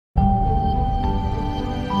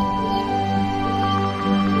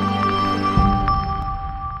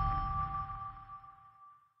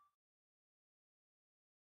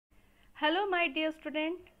Hello my dear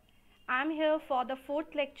student, I am here for the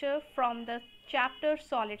fourth lecture from the chapter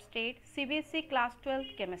Solid State CBSE class 12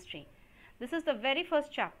 chemistry. This is the very first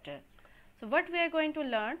chapter. So what we are going to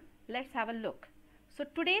learn, let's have a look. So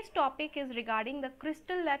today's topic is regarding the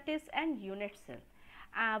crystal lattice and unit cell.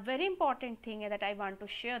 A very important thing that I want to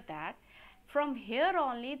share that from here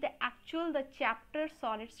only the chapter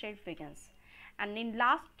Solid State begins. And in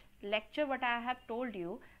last lecture what I have told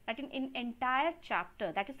you that in entire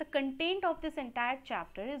chapter, that is the content of this entire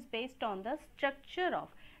chapter is based on the structure of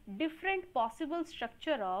different possible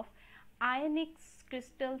structure of ionic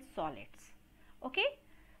crystal solids. Okay,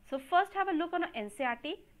 so first have a look on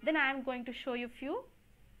NCERT, then I am going to show you few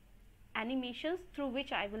animations through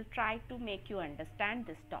which I will try to make you understand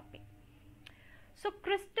this topic. So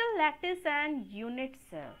crystal lattice and unit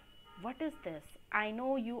cell, what is this? I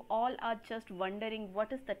know you all are just wondering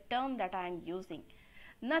what is the term that I am using.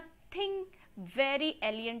 Nothing very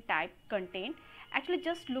alien type content. Actually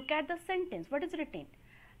just look at the sentence. What is written?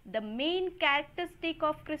 The main characteristic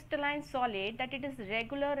of crystalline solid that it is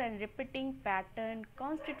regular and repeating pattern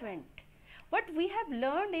constituent. What we have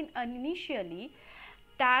learned in initially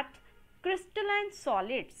that crystalline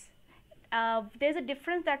solids, there is a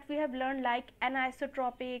difference that we have learned like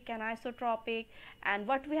anisotropic, and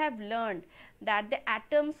what we have learned that the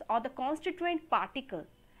atoms or the constituent particle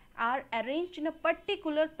are arranged in a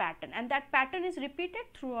particular pattern and that pattern is repeated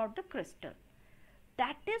throughout the crystal.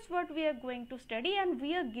 That is what we are going to study, and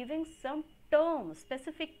we are giving some term,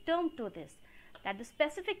 specific term to this, that the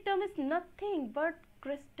specific term is nothing but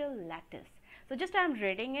crystal lattice. So just I am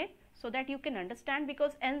reading it so that you can understand,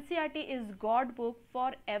 because NCERT is God book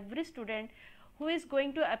for every student who is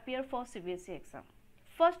going to appear for CBSE exam.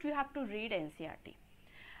 First you have to read NCERT.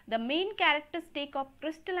 The main characteristic of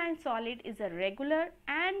crystalline solid is a regular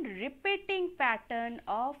and repeating pattern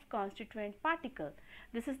of constituent particle.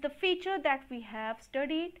 This is the feature that we have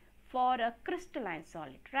studied for a crystalline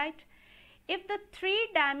solid, right? If the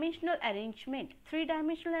three-dimensional arrangement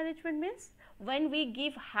means when we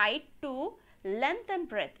give height to length and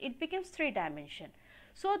breadth, it becomes three dimension.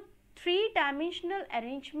 So three-dimensional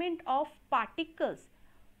arrangement of particles,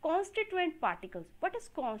 constituent particles. What is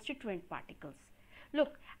constituent particles?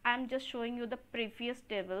 Look, I am just showing you the previous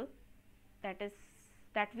table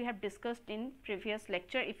that we have discussed in previous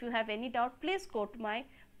lecture. If you have any doubt, please go to my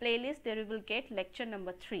playlist, there you will get lecture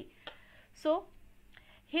number 3. So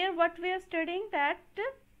here what we are studying, that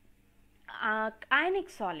ionic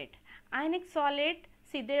solid.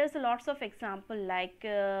 See, there is lots of example like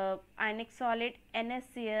ionic solid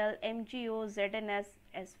NaCl, MgO, ZnS,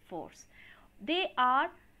 S4s. They are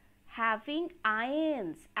having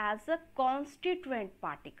ions as a constituent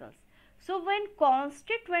particles. So when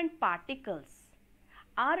constituent particles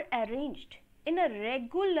are arranged in a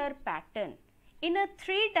regular pattern in a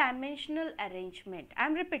three-dimensional arrangement, I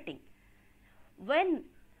am repeating, when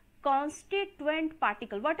constituent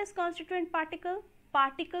particle, what is constituent particle?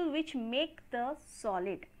 Particle which make the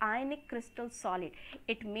solid, ionic crystal solid.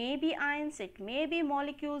 It may be ions, it may be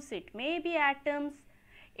molecules, it may be atoms,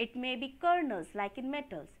 it may be kernels like in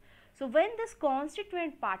metals. So when these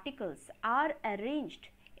constituent particles are arranged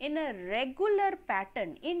in a regular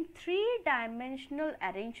pattern in three-dimensional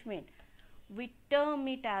arrangement, we term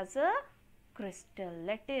it as a crystal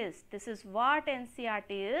lattice. This is what NCERT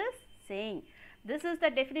is saying. This is the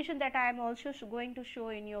definition that I am also going to show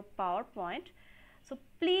in your PowerPoint. So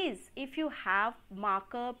please, if you have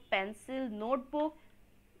marker, pencil, notebook,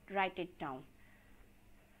 write it down.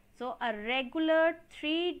 So a regular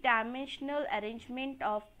three-dimensional arrangement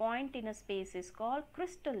of point in a space is called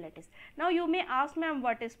crystal lattice. Now you may ask, ma'am,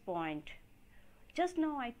 what is point? Just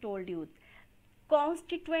now I told you,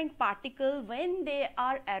 constituent particle when they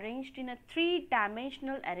are arranged in a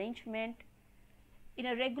three-dimensional arrangement in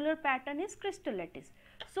a regular pattern is crystal lattice.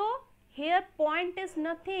 So here point is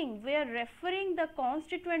nothing, we are referring the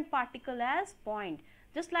constituent particle as point,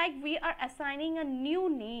 just like we are assigning a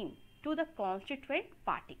new name to the constituent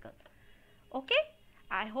particle. Okay,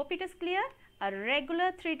 I hope it is clear. A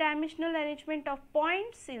regular three-dimensional arrangement of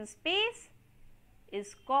points in space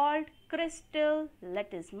is called crystal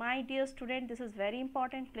lattice. My dear student, this is very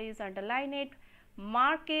important. Please underline it,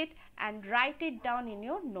 mark it and write it down in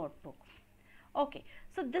your notebook. Okay,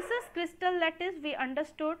 so this is crystal lattice, we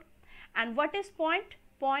understood. And what is point?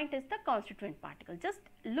 Point is the constituent particle. Just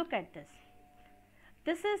look at this.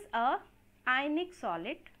 This is a ionic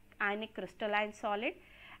solid, ionic crystalline solid,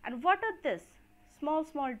 and what are this? Small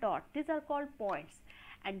dot. These are called points.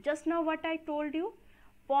 And just now what I told you,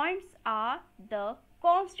 points are the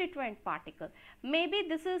constituent particle. Maybe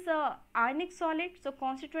this is a ionic solid, so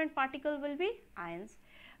constituent particle will be ions.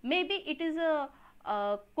 Maybe it is a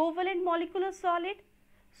a covalent molecular solid.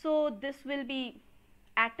 So this will be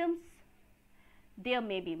atoms, there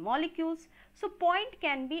may be molecules. So point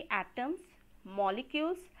can be atoms,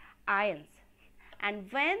 molecules, ions, and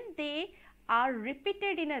when they are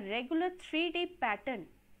repeated in a regular 3D pattern,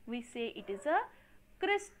 we say it is a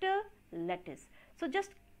crystal lattice. So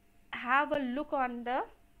just have a look on the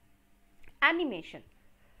animation,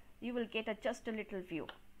 you will get just a little view.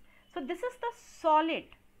 So this is the solid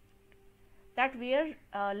that we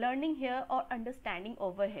are learning here or understanding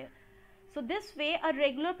over here. So this way a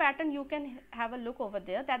regular pattern, you can have a look over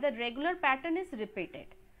there that the regular pattern is repeated.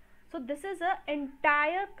 So this is a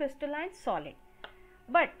entire crystalline solid.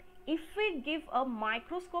 But if we give a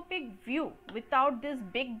microscopic view without these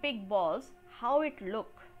big balls, how it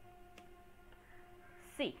look?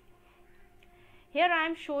 See, here I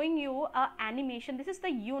am showing you a animation. This is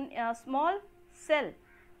the small cell,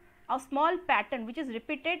 a small pattern which is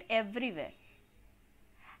repeated everywhere.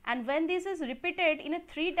 And when this is repeated in a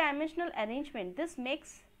 3-dimensional arrangement, this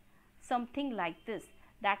makes something like this,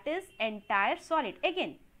 that is entire solid.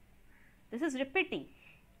 Again, this is repeating.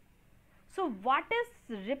 So what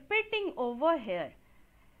is repeating over here?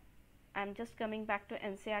 I am just coming back to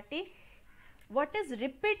NCERT. What is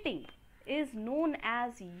repeating is known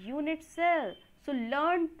as unit cell. So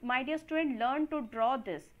learn, my dear student, learn to draw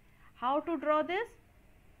this. How to draw this?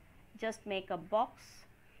 Just make a box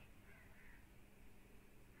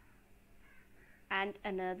and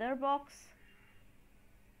another box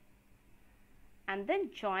and then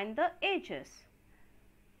join the edges.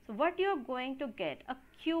 So what you are going to get? A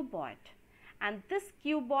cuboid. And this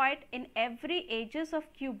cuboid, in every edges of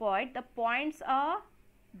cuboid, the points are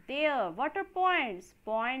there. What are points?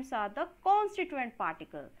 Points are the constituent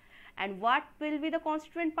particle. And what will be the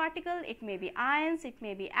constituent particle? It may be ions, it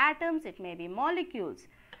may be atoms, it may be molecules.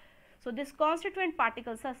 So these constituent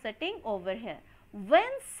particles are sitting over here. When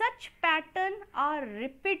such patterns are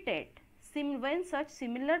repeated, when such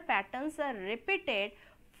similar patterns are repeated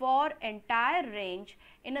for entire range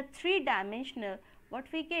in a 3-dimensional, what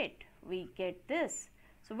we get? We get this.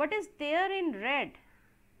 So what is there in red?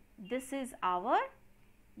 This is our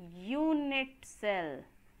unit cell.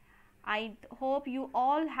 I hope you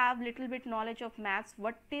all have little bit knowledge of maths.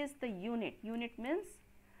 What is the unit? Unit means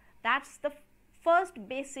that's the first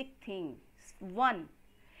basic thing. 1.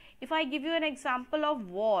 If I give you an example of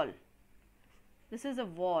wall, this is a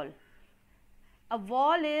wall. A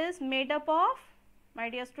wall is made up of, my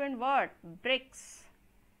dear student, what? Bricks.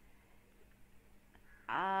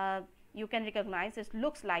 You can recognize it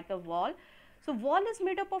looks like a wall. So wall is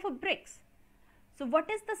made up of a bricks. So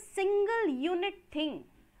what is the single unit thing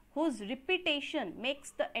whose repetition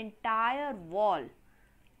makes the entire wall?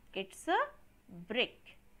 It's a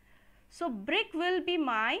brick. So brick will be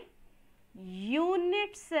my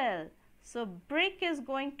unit cell. So brick is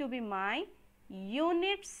going to be my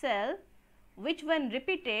unit cell, which when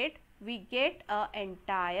repeated we get an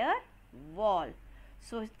entire wall.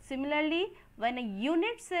 So similarly, when a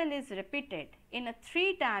unit cell is repeated in a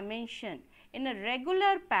 3-dimension in a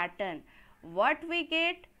regular pattern, what we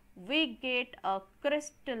get? We get a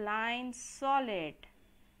crystalline solid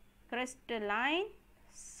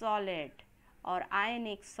or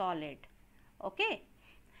ionic solid. Okay,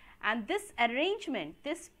 and this arrangement,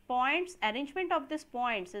 arrangement of these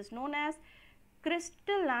points is known as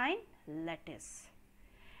crystalline lattice.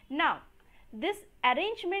 Now this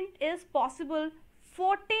arrangement is possible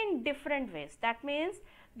 14 different ways. That means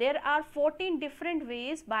there are 14 different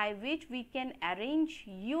ways by which we can arrange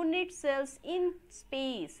unit cells in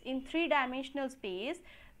space, in 3-dimensional space.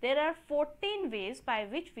 There are 14 ways by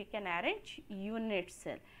which we can arrange unit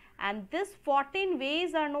cell, and these 14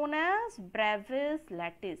 ways are known as Bravais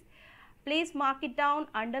lattice. Please mark it down,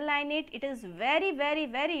 underline it. It is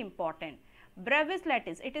very important. Bravais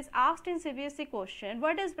lattice. It is asked in CBSE question.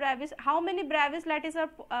 What is Bravais? How many Bravais lattice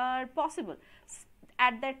are possible?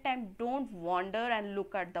 At that time, don't wander and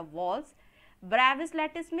look at the walls. Bravais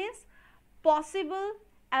lattice means possible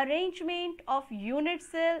arrangement of unit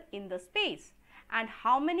cell in the space. And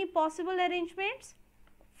how many possible arrangements?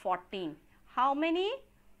 14. How many?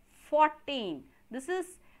 14. This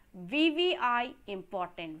is VVI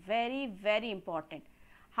important, very important.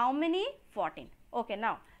 How many? 14. Okay,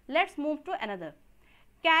 now let's move to another.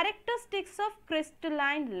 Characteristics of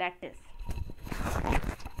crystalline lattice.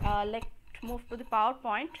 Let's move to the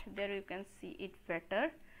PowerPoint. There you can see it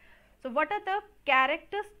better. So what are the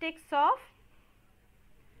characteristics of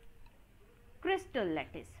crystal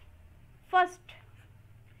lattice? First,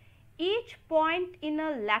 each point in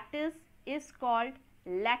a lattice is called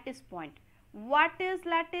lattice point. What is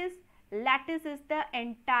lattice? Lattice is the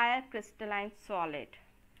entire crystalline solid.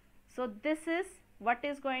 So this is what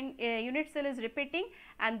is going, unit cell is repeating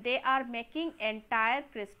and they are making entire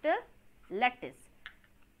crystal lattice.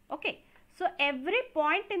 Okay. So, every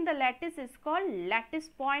point in the lattice is called lattice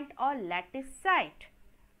point or lattice site.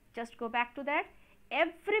 Just go back to that.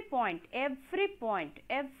 Every point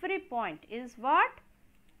is what?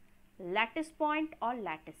 Lattice point or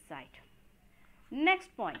lattice site.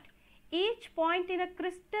 Next point. Each point in a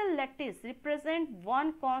crystal lattice represent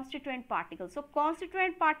one constituent particle. So,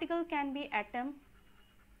 constituent particle can be atom,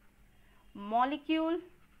 molecule,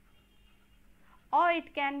 or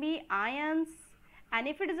it can be ions, and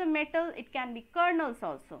if it is a metal, it can be kernels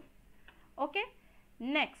also. Okay.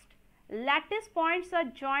 Next, lattice points are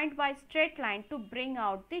joined by straight line to bring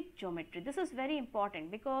out the geometry. This is very important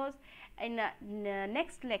because in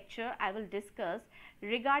next lecture I will discuss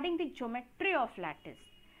regarding the geometry of lattice,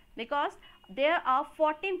 because there are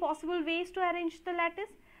 14 possible ways to arrange the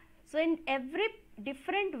lattice. So, in every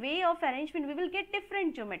different way of arrangement we will get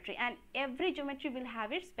different geometry, and every geometry will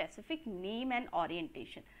have its specific name and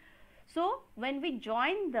orientation. So, when we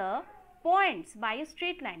join the points by a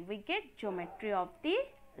straight line, we get geometry of the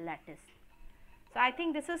lattice. So, I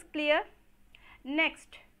think this is clear.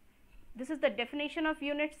 Next, this is the definition of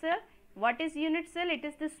unit cell. What is unit cell? It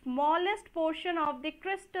is the smallest portion of the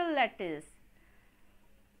crystal lattice.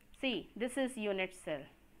 See, this is unit cell.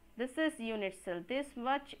 This is unit cell. This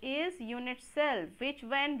much is unit cell, which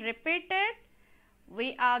when repeated,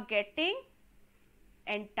 we are getting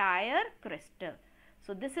entire crystal.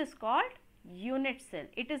 So, this is called unit cell.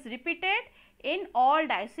 It is repeated in all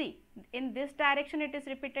directions. See, in this direction it is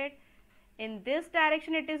repeated, in this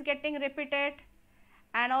direction it is getting repeated,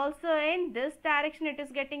 and also in this direction it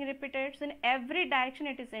is getting repeated. So, in every direction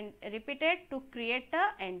it is repeated to create the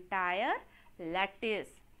entire lattice.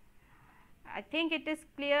 I think it is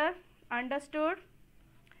clear, understood.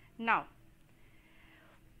 Now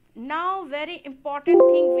very important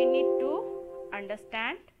thing we need to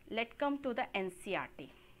understand. Let's come to the NCERT.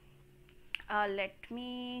 Let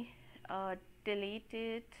me delete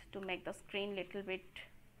it to make the screen little bit.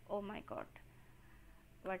 Oh my God,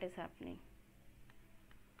 what is happening?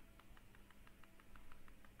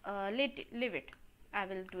 Leave it. I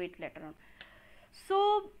will do it later on.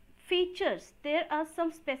 So, features. There are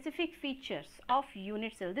some specific features of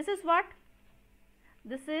unit cell. This is what?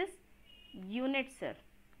 This is unit cell.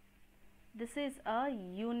 This is a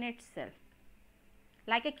unit cell.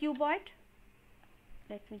 Like a cuboid.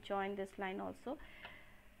 Let me join this line also.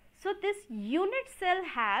 So, this unit cell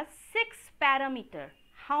has 6 parameters.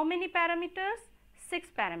 How many parameters? 6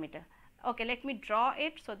 parameters. Okay, let me draw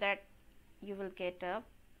it so that you will get a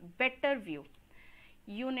better view.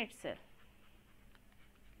 Unit cell.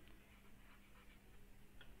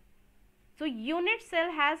 So, unit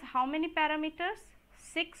cell has how many parameters?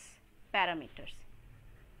 6 parameters.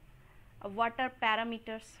 What are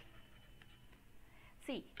parameters?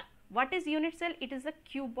 See, what is unit cell? It is a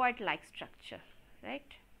cuboid like structure, right?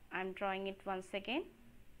 I am drawing it once again.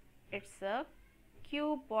 It is a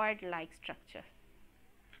cuboid like structure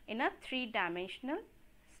in a 3-dimensional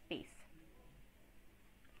space.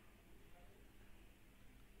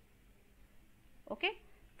 Okay,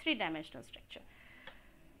 3-dimensional structure.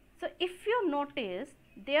 So, if you notice,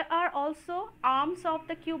 there are also arms of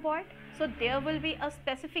the cuboid. So, there will be a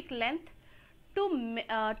specific length.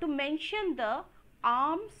 To mention the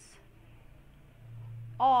arms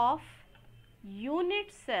of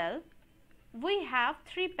unit cell, we have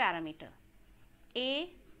 3 parameters,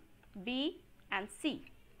 A, B and C.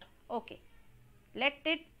 Okay, let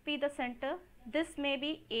it be the center. This may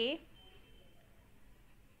be A.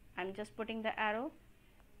 I am just putting the arrow.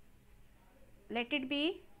 Let it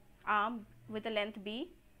be arm with a length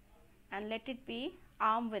B, and let it be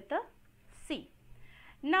arm with a C.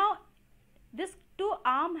 Now, these 2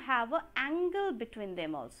 arms have an angle between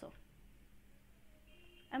them also.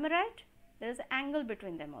 Am I right? There is an angle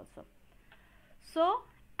between them also. So,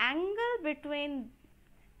 angle between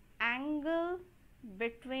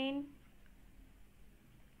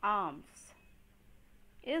arms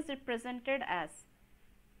is represented as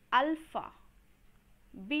alpha,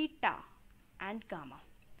 beta and gamma.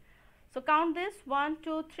 So, count this 1,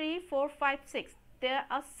 2, 3, 4, 5, 6. There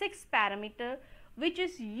are 6 parameters which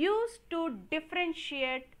is used to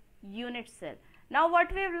differentiate unit cell. Now,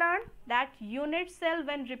 what we have learned, that unit cell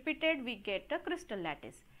when repeated we get a crystal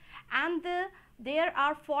lattice, and there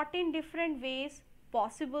are 14 different ways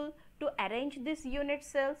possible to arrange these unit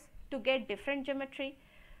cells to get different geometry.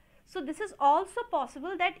 So, this is also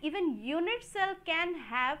possible that even unit cell can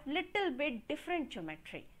have little bit different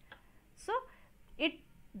geometry. So,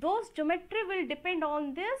 those geometry will depend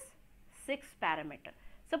on this 6 parameter.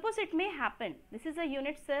 Suppose it may happen, this is a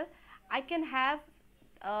unit cell, I can have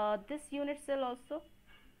this unit cell also,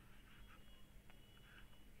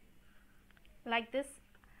 like this.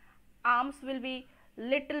 Arms will be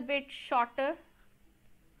little bit shorter.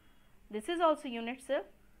 This is also unit cell,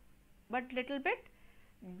 but little bit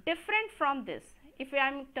different from this. If I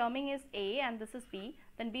am terming is A and this is B,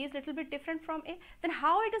 then B is little bit different from A. Then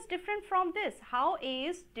how it is different from this? How A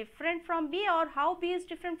is different from B, or how B is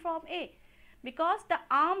different from A? Because the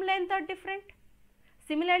arm length are different.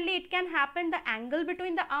 Similarly, it can happen the angle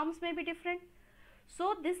between the arms may be different.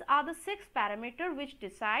 So these are the 6 parameters which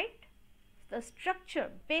decide the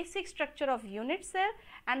structure, basic structure of unit cell,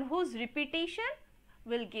 and whose repetition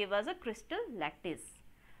will give us a crystal lattice.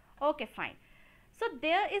 Okay, fine. So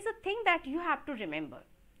there is a thing that you have to remember.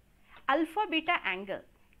 Alpha beta angle.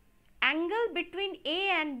 Angle between A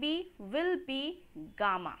and B will be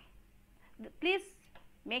gamma. Please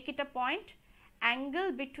make it a point.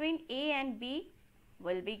 Angle between A and B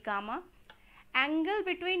will be gamma. Angle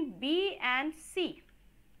between B and C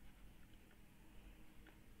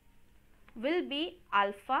will be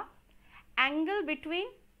alpha. Angle between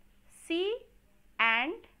C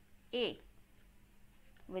and A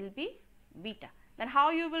will be beta. Then how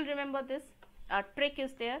you will remember this? A trick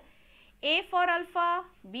is there. A for alpha,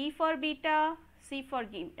 B for beta, C for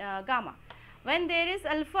gamma. When there is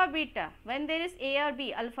alpha beta, when there is A or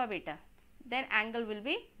B, alpha beta, then angle will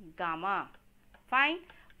be gamma. Fine.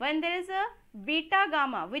 When there is a beta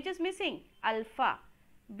gamma, which is missing? Alpha.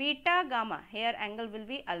 Beta gamma, here angle will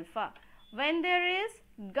be alpha. When there is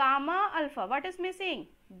gamma alpha, what is missing?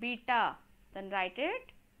 Beta. Then write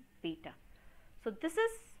it beta. So this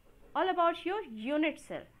is all about your unit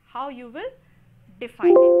cell, how you will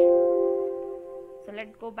define it. So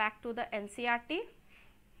let's go back to the NCERT.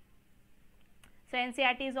 So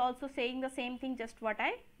NCERT is also saying the same thing, just what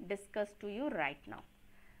I discussed to you right now.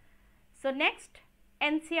 So next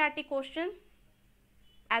NCERT question,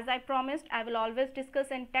 as I promised, I will always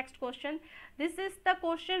discuss in text question. This is the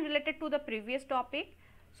question related to the previous topic.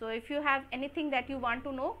 So if you have anything that you want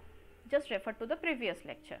to know, just refer to the previous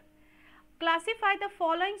lecture. Classify the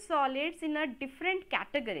following solids in a different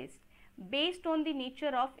categories based on the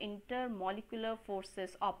nature of intermolecular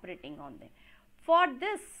forces operating on them. For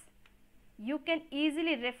this, you can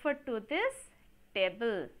easily refer to this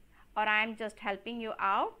table, or I am just helping you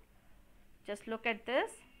out. Just look at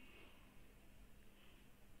this.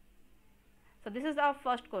 So this is our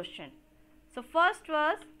first question. So first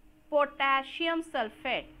was potassium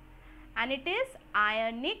sulfate, and it is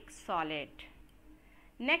ionic solid.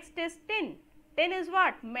 Next is tin. Tin is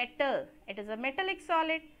what? Metal. It is a metallic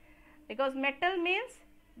solid, because metal means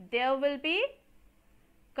there will be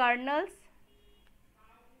kernel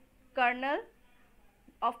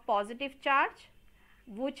of positive charge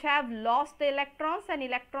which have lost the electrons, and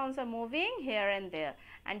electrons are moving here and there,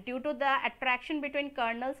 and due to the attraction between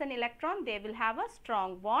kernels and electron, they will have a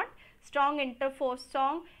strong bond, strong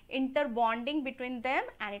interbonding between them,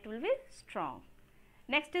 and it will be strong.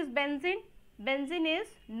 Next is benzene. Benzene is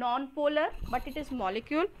non-polar, but it is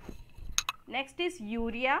molecule. Next is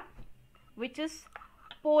urea, which is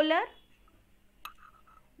polar.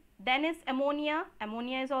 Then is ammonia.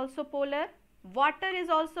 Ammonia is also polar. Water is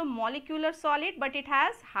also molecular solid, but it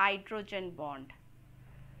has hydrogen bond.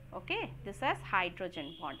 Okay, this has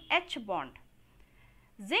hydrogen bond, H bond.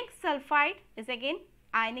 Zinc sulfide is again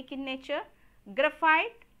ionic in nature.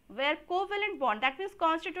 Graphite, where covalent bond, that means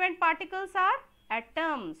constituent particles are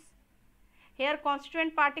atoms. Here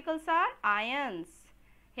constituent particles are ions.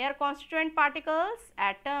 Here constituent particles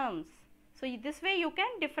atoms. So this way you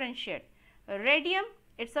can differentiate. Radium,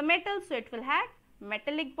 it's a metal, so it will have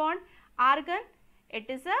metallic bond. Argon, it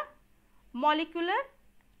is a molecular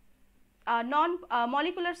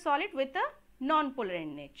molecular solid with a non-polar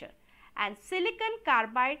in nature. And silicon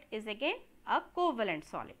carbide is again a covalent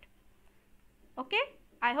solid. Okay,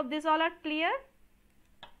 I hope these all are clear.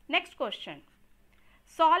 Next question.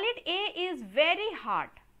 Solid A is very hard,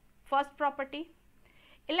 first property.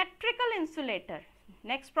 Electrical insulator,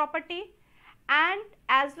 next property, and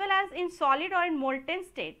as well as in solid or in molten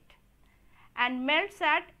state, and melts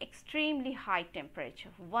at extremely high temperature.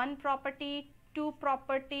 1 property, 2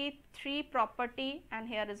 property, 3 property, and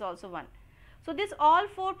here is also 1. So these all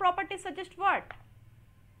 4 properties suggest what?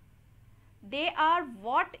 They are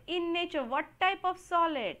what in nature? What type of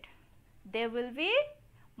solid? They will be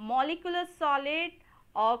molecular solid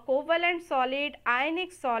or covalent solid,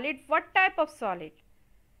 ionic solid. What type of solid?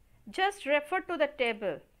 Just refer to the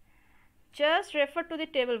table. Just refer to the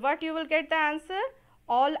table. What you will get the answer?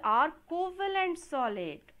 All are covalent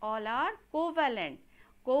solid. All are covalent.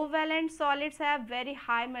 Covalent solids have very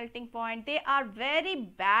high melting point. They are very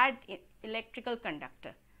bad electrical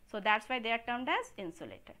conductor. So that's why they are termed as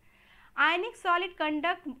insulator. Ionic solid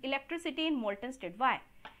conduct electricity in molten state. Why?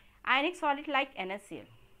 Ionic solid like NaCl.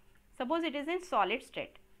 Suppose it is in solid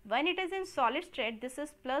state. When it is in solid state, this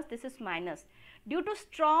is plus, this is minus. Due to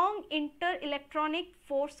strong inter-electronic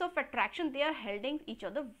force of attraction, they are holding each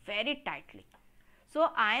other very tightly. So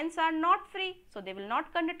ions are not free, so they will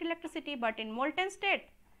not conduct electricity. But in molten state,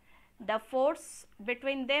 the force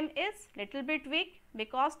between them is little bit weak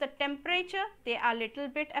because the temperature, they are little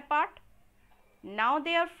bit apart. Now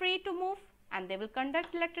they are free to move and they will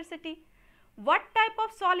conduct electricity. What type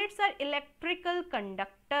of solids are electrical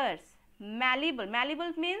conductors? Malleable.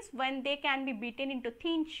 Malleable means when they can be beaten into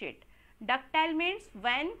thin sheet. Ductile means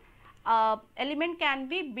when element can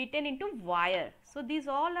be beaten into wire. So these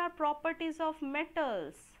all are properties of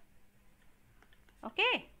metals.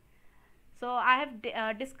 Okay. So I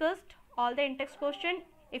have discussed all the in-text question.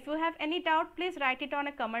 If you have any doubt, please write it on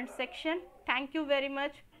a comment section. Thank you very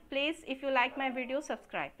much. Please, if you like my video,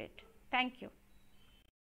 subscribe it. Thank you.